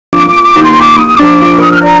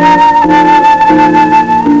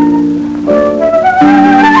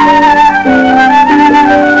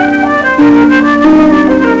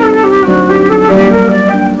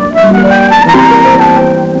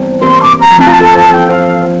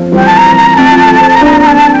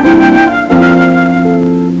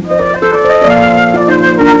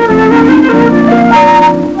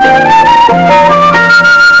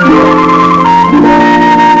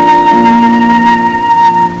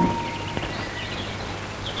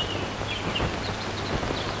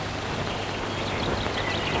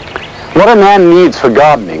What a man needs for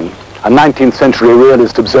gardening, a 19th century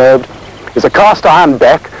realist observed, is a cast iron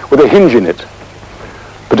back with a hinge in it.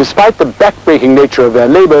 But despite the back-breaking nature of their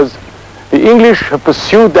labors, the English have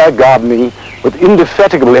pursued their gardening with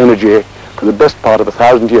indefatigable energy for the best part of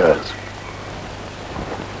 1,000 years.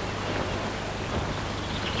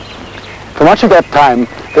 For much of that time,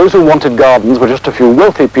 those who wanted gardens were just a few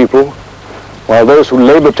wealthy people, while those who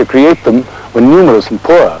labored to create them were numerous and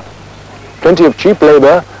poor. Plenty of cheap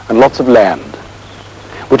labor and lots of land.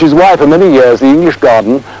 Which is why for many years the English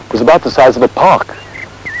garden was about the size of a park.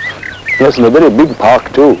 Yes, and a very big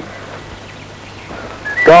park too.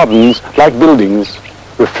 Gardens, like buildings,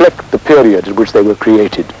 reflect the period at which they were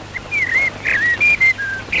created.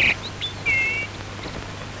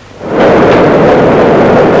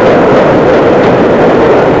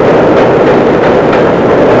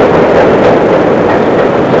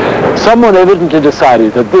 Someone evidently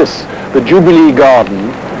decided that this, the Jubilee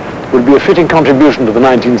Garden, would be a fitting contribution to the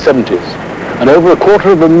 1970s, and over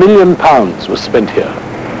 £250,000 was spent here.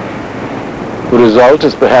 The result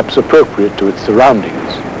is perhaps appropriate to its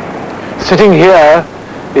surroundings. Sitting here,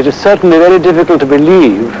 it is certainly very difficult to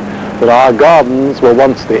believe that our gardens were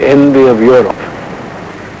once the envy of Europe.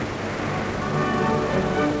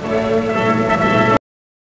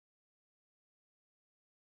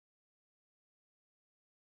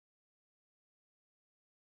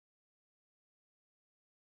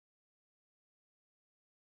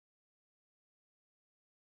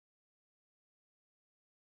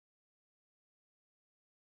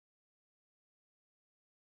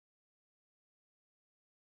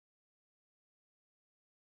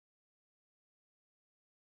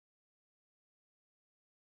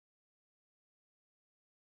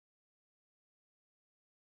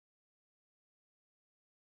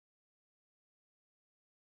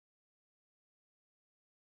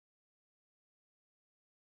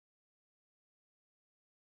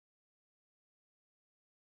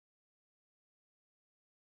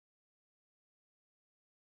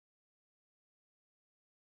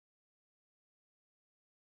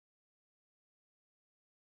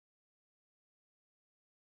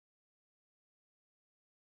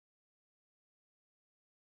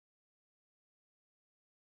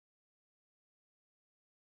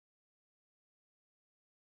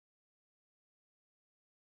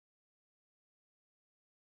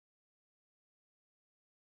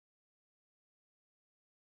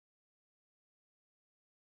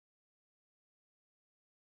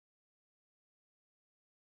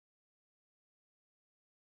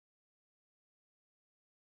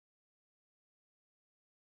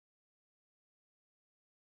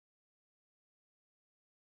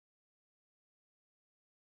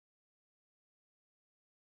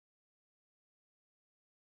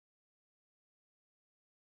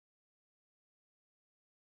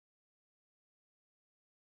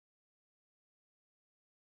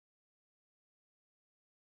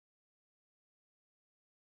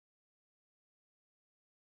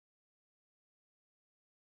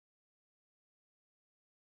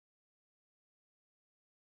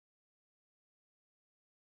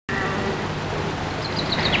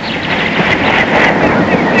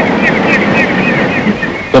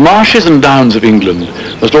 The marshes and downs of England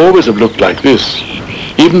must always have looked like this,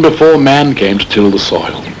 even before man came to till the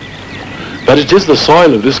soil. But it is the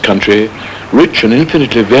soil of this country, rich and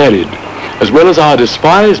infinitely varied, as well as our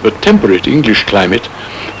despised but temperate English climate,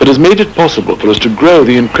 that has made it possible for us to grow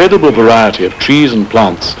the incredible variety of trees and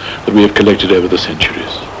plants that we have collected over the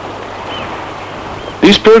centuries.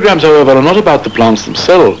 These programs, however, are not about the plants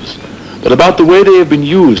themselves, but about the way they have been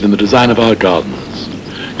used in the design of our gardens.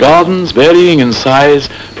 Gardens varying in size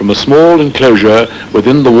from a small enclosure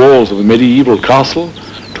within the walls of a medieval castle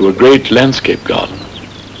to a great landscape garden.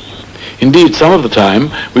 Indeed, some of the time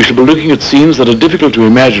we shall be looking at scenes that are difficult to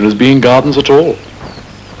imagine as being gardens at all.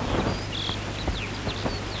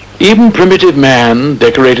 Even primitive man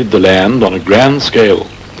decorated the land on a grand scale.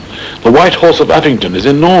 The White Horse of Uffington is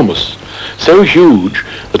enormous, so huge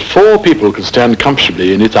that 4 people can stand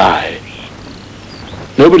comfortably in its eye.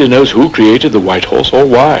 Nobody knows who created the White Horse or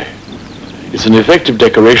why. It's an effective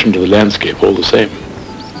decoration to the landscape all the same.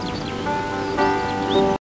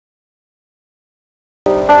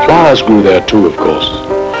 Flowers grew there too, of course,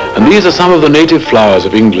 and these are some of the native flowers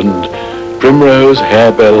of England: primrose,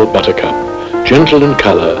 harebell, buttercup, gentle in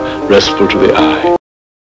colour, restful to the eye.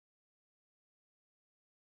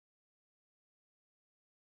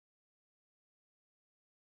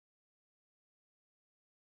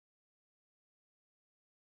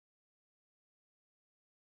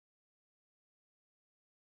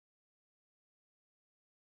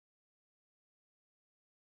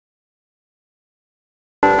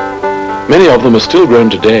 Many of them are still grown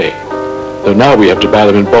today, though now we have to buy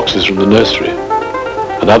them in boxes from the nursery,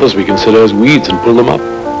 and others we consider as weeds and pull them up.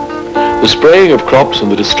 The spraying of crops and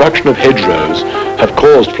the destruction of hedgerows have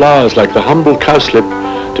caused flowers like the humble cowslip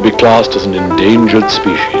to be classed as an endangered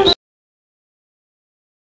species.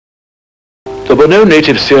 There were no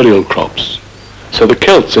native cereal crops, so the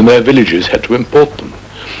Celts in their villages had to import them,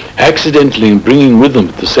 accidentally bringing with them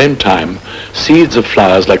at the same time seeds of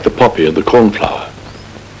flowers like the poppy and the cornflower.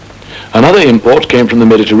 Another import came from the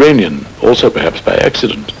Mediterranean, also perhaps by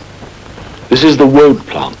accident. This is the woad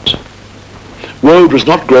plant. Woad was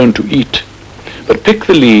not grown to eat, but pick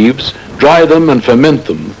the leaves, dry them and ferment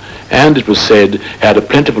them, and it was said had a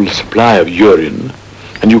plentiful supply of urine,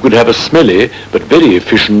 and you could have a smelly but very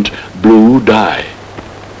efficient blue dye.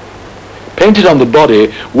 Painted on the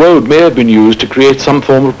body, woad may have been used to create some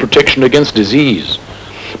form of protection against disease,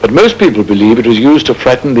 but most people believe it was used to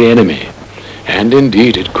frighten the enemy, and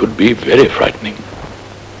indeed it could be very frightening.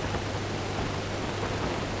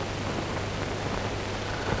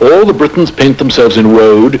 All the Britons paint themselves in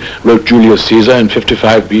woad, wrote Julius Caesar in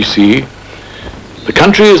 55 BC. The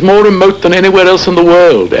country is more remote than anywhere else in the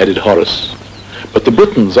world, added Horace, but the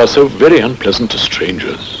Britons are so very unpleasant to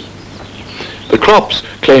strangers. The crops,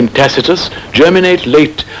 claimed Tacitus, germinate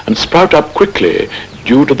late and sprout up quickly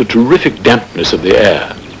due to the terrific dampness of the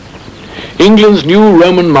air. England's new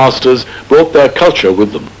Roman masters brought their culture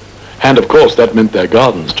with them, and of course that meant their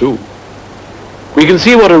gardens too. We can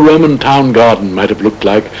see what a Roman town garden might have looked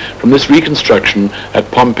like from this reconstruction at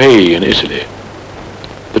Pompeii in Italy.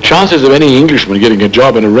 The chances of any Englishman getting a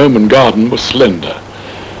job in a Roman garden were slender.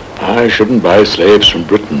 I shouldn't buy slaves from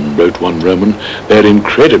Britain, wrote one Roman. They're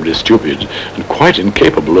incredibly stupid and quite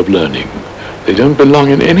incapable of learning. They don't belong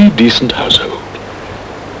in any decent household.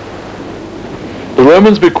 The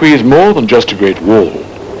Romans bequeathed more than just a great wall.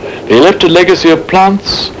 They left a legacy of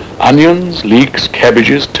plants, onions, leeks,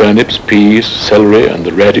 cabbages, turnips, peas, celery, and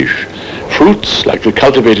the radish, fruits like the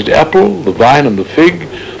cultivated apple, the vine and the fig,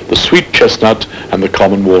 the sweet chestnut, and the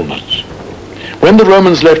common walnut. When the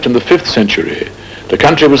Romans left in the 5th century, the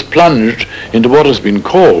country was plunged into what has been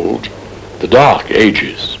called the Dark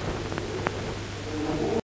Ages.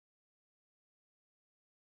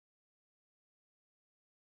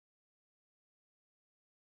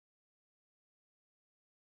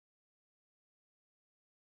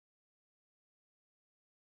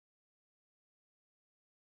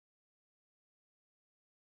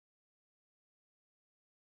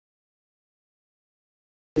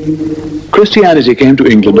 Christianity came to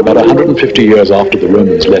England about 150 years after the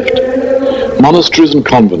Romans left. Monasteries and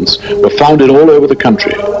convents were founded all over the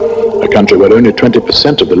country, a country where only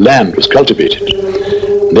 20% of the land was cultivated.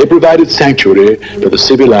 They provided sanctuary for the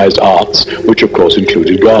civilized arts, which of course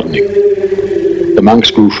included gardening. The monks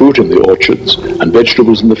grew fruit in the orchards and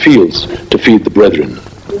vegetables in the fields to feed the brethren.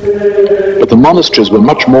 But the monasteries were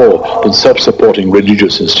much more than self-supporting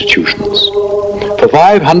religious institutions. For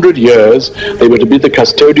 500 years, they were to be the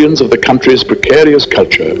custodians of the country's precarious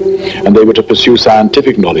culture, and they were to pursue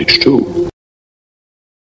scientific knowledge too.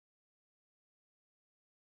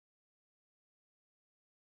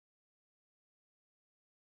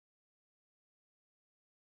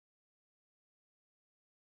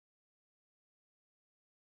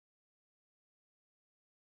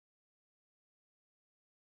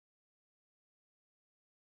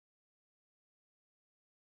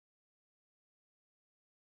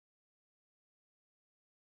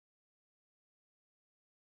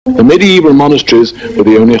 The medieval monasteries were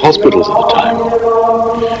the only hospitals at the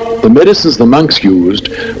time. The medicines the monks used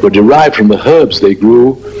were derived from the herbs they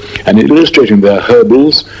grew, and in illustrating their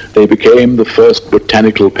herbals, they became the first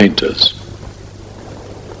botanical painters.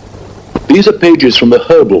 These are pages from the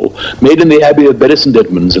herbal made in the Abbey of Bury St.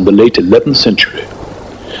 Edmunds in the late 11th century.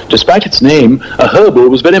 Despite its name, a herbal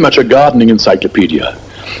was very much a gardening encyclopedia.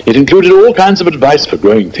 It included all kinds of advice for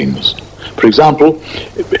growing things. For example,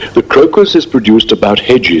 the crocus is produced about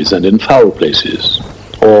hedges and in foul places,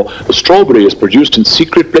 or the strawberry is produced in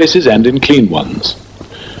secret places and in clean ones.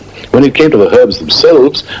 When it came to the herbs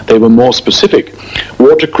themselves, they were more specific.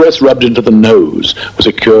 Watercress rubbed into the nose was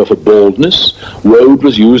a cure for baldness. Woad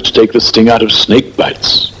was used to take the sting out of snake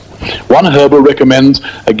bites. One herbal recommends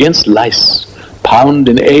against lice. Pound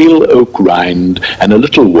in ale oak rind and a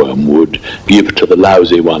little wormwood, give to the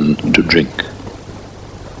lousy one to drink.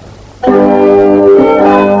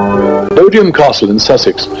 Bodiam Castle in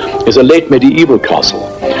Sussex is a late medieval castle,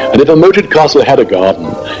 and if a moated castle had a garden,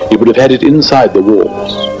 it would have had it inside the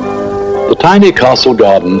walls. The tiny castle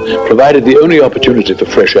garden provided the only opportunity for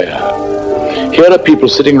fresh air. Here are people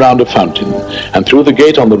sitting round a fountain, and through the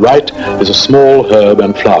gate on the right is a small herb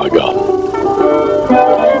and flower garden.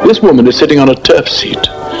 This woman is sitting on a turf seat,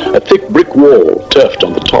 a thick brick wall turfed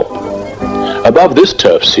on the top. Above this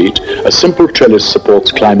turf seat, a simple trellis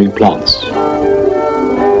supports climbing plants.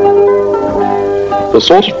 The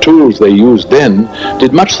sort of tools they used then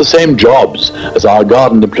did much the same jobs as our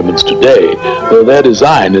garden implements today, though their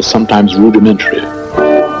design is sometimes rudimentary.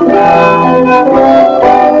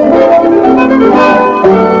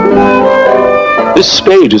 This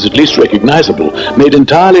spade is at least recognizable, made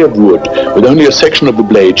entirely of wood, with only a section of the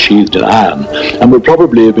blade sheathed in iron, and would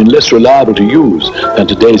probably have been less reliable to use than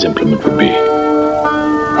today's implement would be.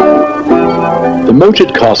 The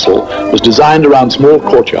moated castle was designed around small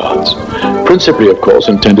courtyards, principally, of course,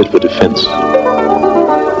 intended for defense.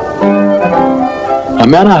 A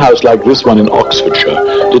manor house like this one in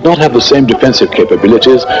Oxfordshire did not have the same defensive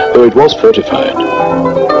capabilities, though it was fortified.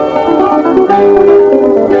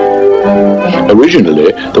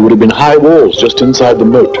 Originally, there would have been high walls just inside the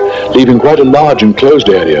moat, leaving quite a large enclosed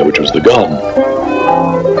area, which was the garden.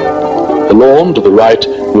 The lawn to the right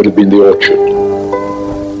would have been the orchard.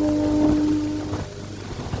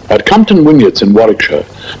 At Compton Wynyates in Warwickshire,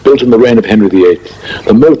 built in the reign of Henry VIII,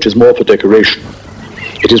 the moat is more for decoration.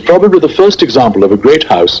 It is probably the first example of a great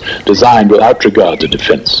house designed without regard to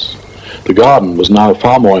defense. The garden was now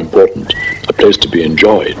far more important, a place to be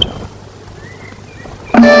enjoyed.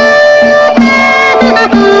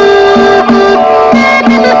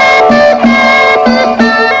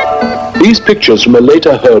 These pictures from a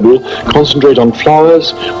later herbal concentrate on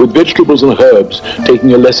flowers, with vegetables and herbs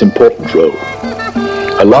taking a less important role.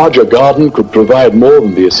 A larger garden could provide more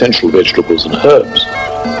than the essential vegetables and herbs.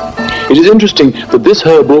 It is interesting that this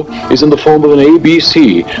herbal is in the form of an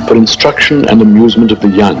ABC for instruction and amusement of the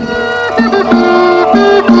young.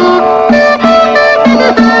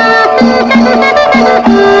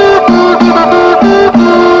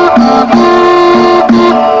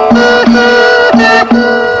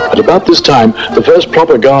 At about this time, the first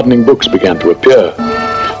proper gardening books began to appear.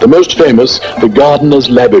 The most famous, The Gardener's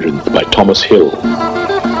Labyrinth by Thomas Hill.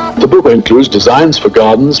 The book includes designs for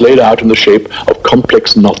gardens laid out in the shape of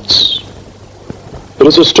complex knots. There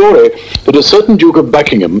is a story that a certain Duke of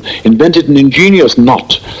Buckingham invented an ingenious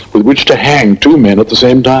knot with which to hang two men at the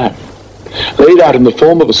same time. Laid out in the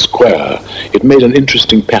form of a square, it made an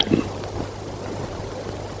interesting pattern.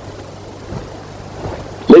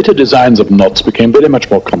 Later designs of knots became very much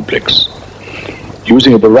more complex,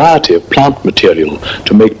 using a variety of plant material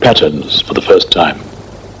to make patterns for the first time.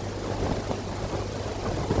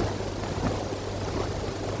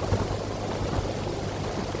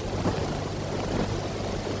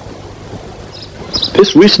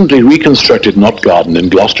 This recently reconstructed knot garden in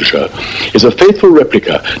Gloucestershire is a faithful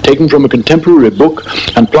replica taken from a contemporary book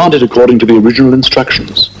and planted according to the original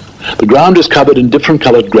instructions. The ground is covered in different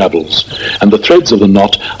coloured gravels, and the threads of the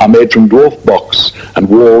knot are made from dwarf box and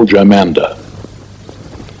wall germander.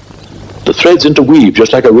 The threads interweave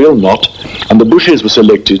just like a real knot, and the bushes were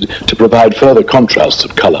selected to provide further contrasts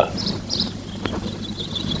of colour.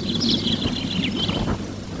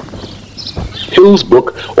 Hill's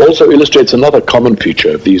book also illustrates another common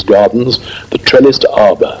feature of these gardens, the trellised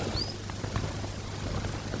arbour.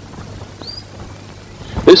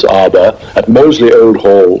 This arbour at Moseley Old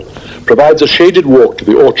Hall provides a shaded walk to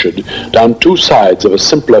the orchard down two sides of a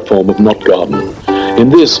simpler form of knot garden. In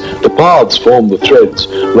this, the paths form the threads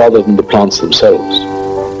rather than the plants themselves.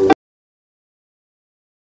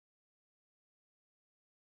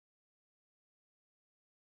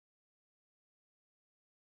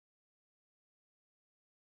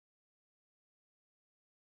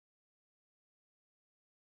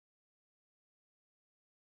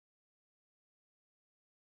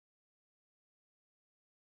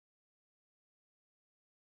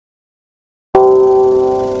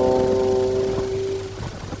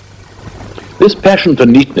 This passion for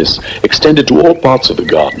neatness extended to all parts of the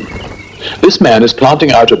garden. This man is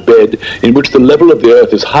planting out a bed in which the level of the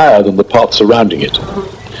earth is higher than the parts surrounding it.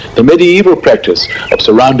 The medieval practice of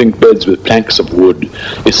surrounding beds with planks of wood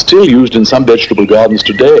is still used in some vegetable gardens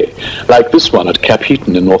today, like this one at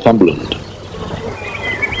Capheaton in Northumberland.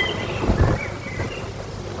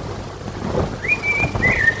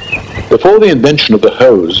 Before the invention of the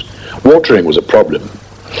hose, watering was a problem.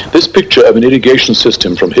 This picture of an irrigation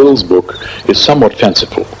system from Hill's book is somewhat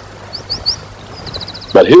fanciful.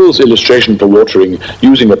 But Hill's illustration for watering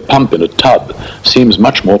using a pump in a tub seems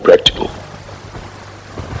much more practical.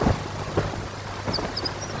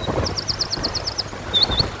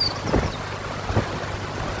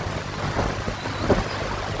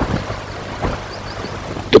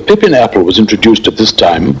 The pippin apple was introduced at this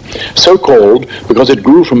time, so called because it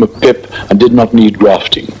grew from a pip and did not need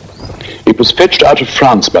grafting. It was fetched out of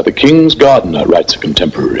France by the king's gardener, writes a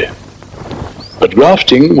contemporary. But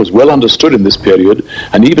grafting was well understood in this period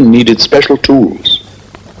and even needed special tools.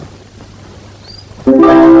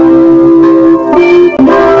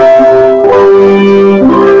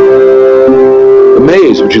 The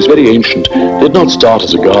maize, which is very ancient, did not start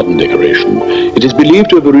as a garden decoration. It is believed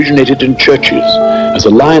to have originated in churches, as a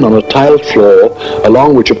line on a tiled floor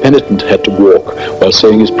along which a penitent had to walk while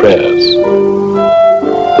saying his prayers.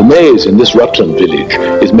 The maize in this Rutland village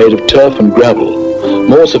is made of turf and gravel.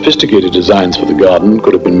 More sophisticated designs for the garden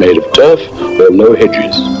could have been made of turf or low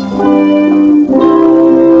hedges.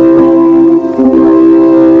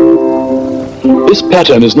 This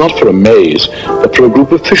pattern is not for a maze, but for a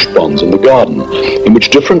group of fish ponds in the garden, in which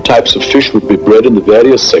different types of fish would be bred in the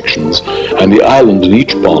various sections, and the island in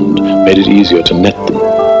each pond made it easier to net them.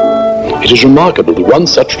 It is remarkable that one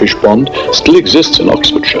such fish pond still exists in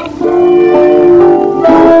Oxfordshire.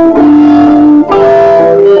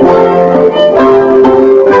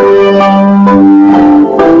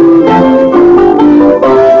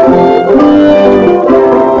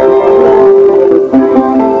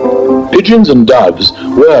 Pigeons and doves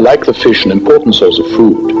were, like the fish, an important source of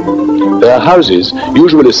food. Their houses,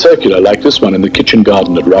 usually circular like this one in the kitchen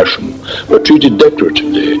garden at Rousham, were treated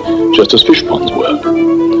decoratively, just as fish ponds were.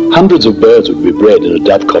 Hundreds of birds would be bred in a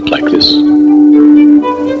dovecot like this.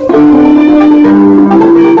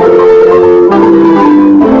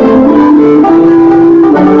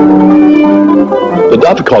 The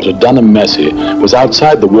dovecot at Dunham Massey was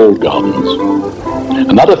outside the walled gardens.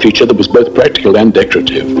 Another feature that was both practical and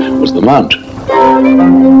decorative was the mount.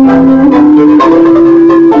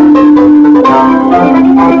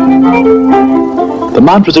 The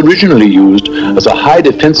mount was originally used as a high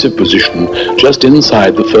defensive position just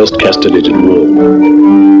inside the first castellated wall.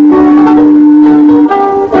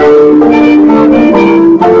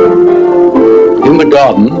 In the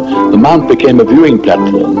garden, the mount became a viewing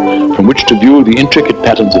platform from which to view the intricate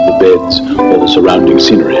patterns of the beds or the surrounding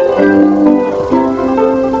scenery.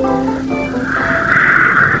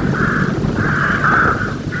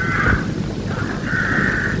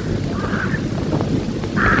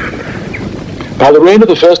 By the reign of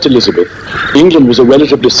the first Elizabeth, England was a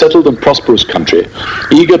relatively settled and prosperous country,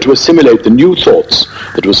 eager to assimilate the new thoughts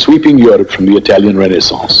that were sweeping Europe from the Italian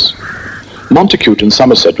Renaissance. Montacute in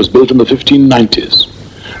Somerset was built in the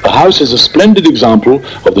 1590s. The house is a splendid example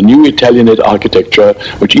of the new Italianate architecture,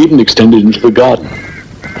 which even extended into the garden.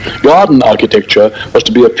 Garden architecture was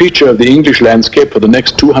to be a feature of the English landscape for the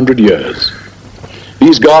next 200 years.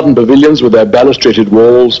 These garden pavilions with their balustraded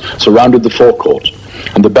walls surrounded the forecourt,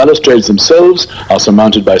 and the balustrades themselves are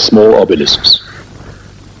surmounted by small obelisks.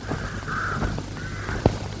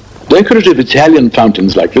 Decorative Italian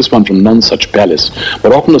fountains like this one from Nonsuch Palace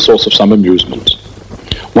were often a source of some amusement.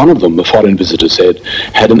 One of them, a foreign visitor said,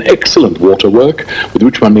 had an excellent waterwork with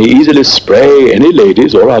which one may easily spray any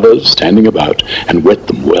ladies or others standing about and wet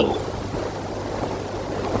them well.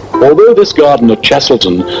 Although this garden at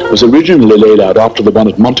Chastleton was originally laid out after the one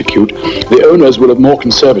at Montacute, the owners were a more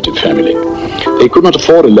conservative family. They could not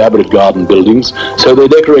afford elaborate garden buildings, so they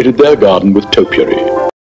decorated their garden with topiary.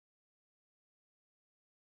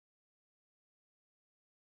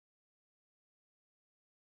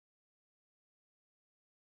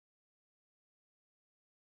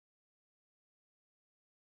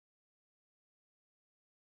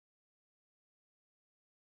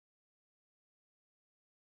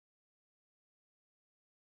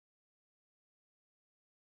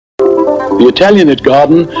 The Italianate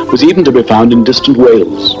garden was even to be found in distant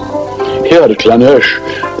Wales. Here at Llanyrch,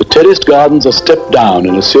 the terraced gardens are stepped down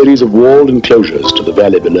in a series of walled enclosures to the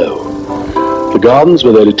valley below. The gardens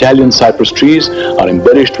with their Italian cypress trees are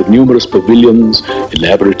embellished with numerous pavilions,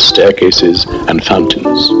 elaborate staircases, and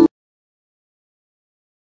fountains.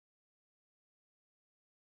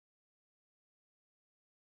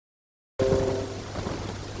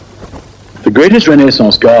 The greatest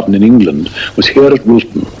Renaissance garden in England was here at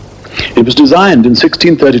Wilton. It was designed in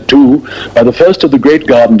 1632 by the first of the great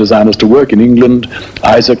garden designers to work in England,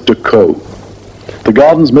 Isaac de Caen. The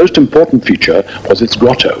garden's most important feature was its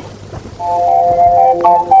grotto.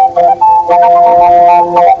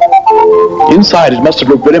 Inside it must have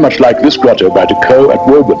looked very much like this grotto by de Caen at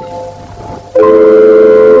Woburn.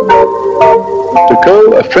 De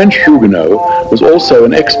Caen, a French Huguenot, was also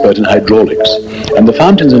an expert in hydraulics, and the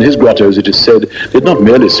fountains in his grottos, it is said, did not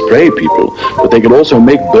merely spray people, but they could also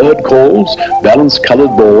make bird calls, balance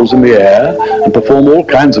colored balls in the air, and perform all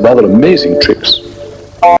kinds of other amazing tricks.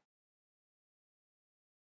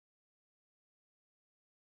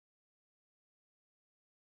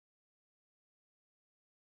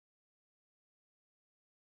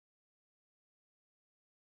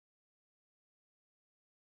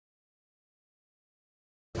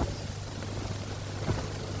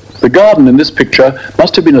 The garden in this picture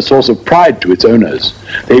must have been a source of pride to its owners.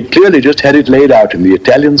 They had clearly just had it laid out in the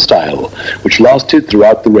Italian style, which lasted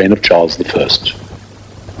throughout the reign of Charles I.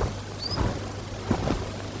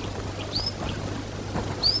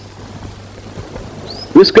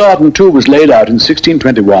 This garden too was laid out in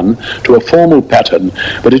 1621 to a formal pattern,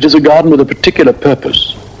 but it is a garden with a particular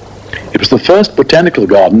purpose. It was the first botanical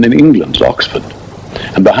garden in England, Oxford,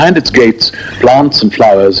 and behind its gates, plants and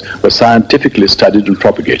flowers were scientifically studied and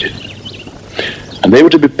propagated. And they were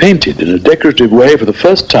to be painted in a decorative way for the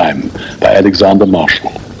first time by Alexander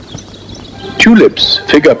Marshall. Tulips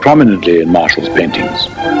figure prominently in Marshall's paintings.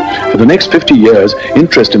 For the next 50 years,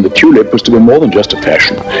 interest in the tulip was to be more than just a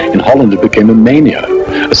fashion. In Holland, it became a mania.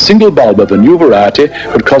 A single bulb of a new variety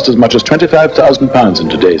could cost as much as £25,000 in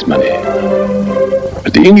today's money.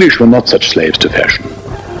 But the English were not such slaves to fashion,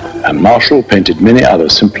 and Marshall painted many other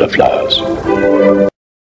simpler flowers.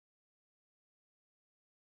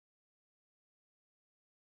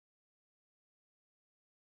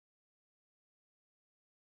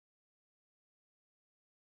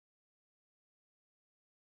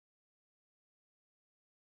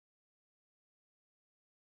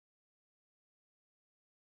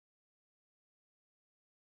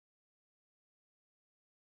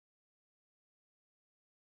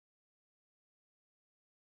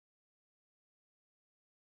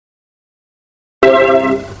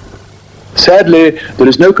 Sadly, there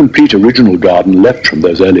is no complete original garden left from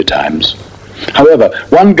those early times. However,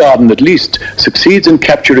 one garden at least succeeds in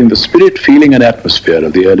capturing the spirit, feeling and atmosphere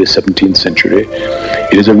of the early 17th century.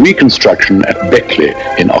 It is a reconstruction at Beckley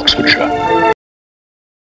in Oxfordshire.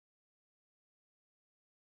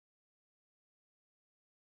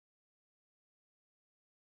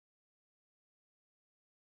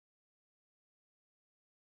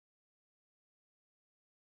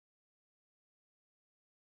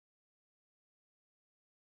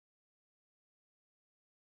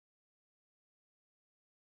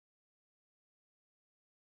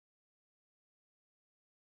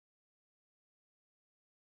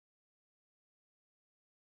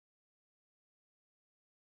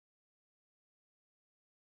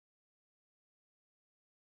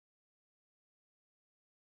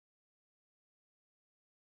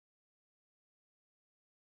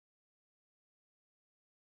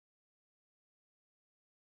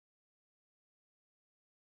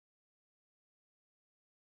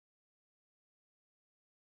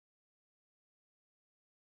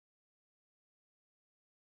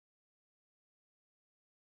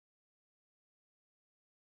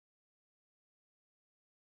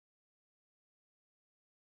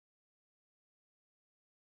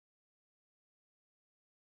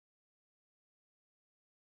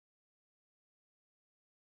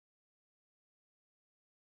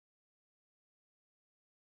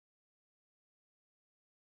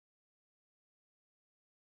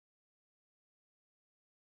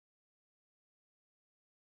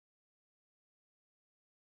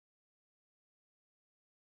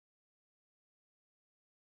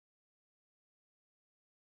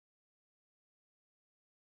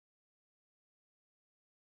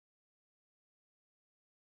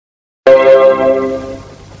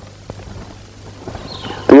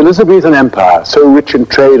 The Elizabethan Empire, so rich in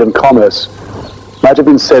trade and commerce, might have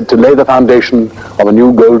been said to lay the foundation of a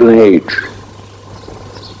new golden age.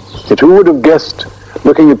 Yet who would have guessed,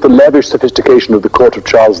 looking at the lavish sophistication of the court of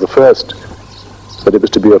Charles I, that it was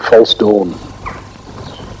to be a false dawn?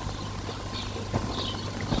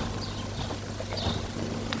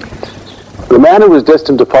 The man who was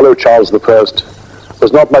destined to follow Charles I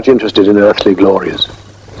was not much interested in earthly glories.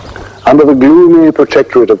 Under the gloomy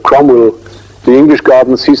protectorate of Cromwell, the English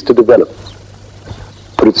garden ceased to develop.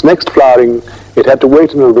 For its next flowering, it had to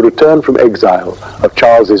wait until the return from exile of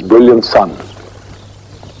Charles's brilliant son.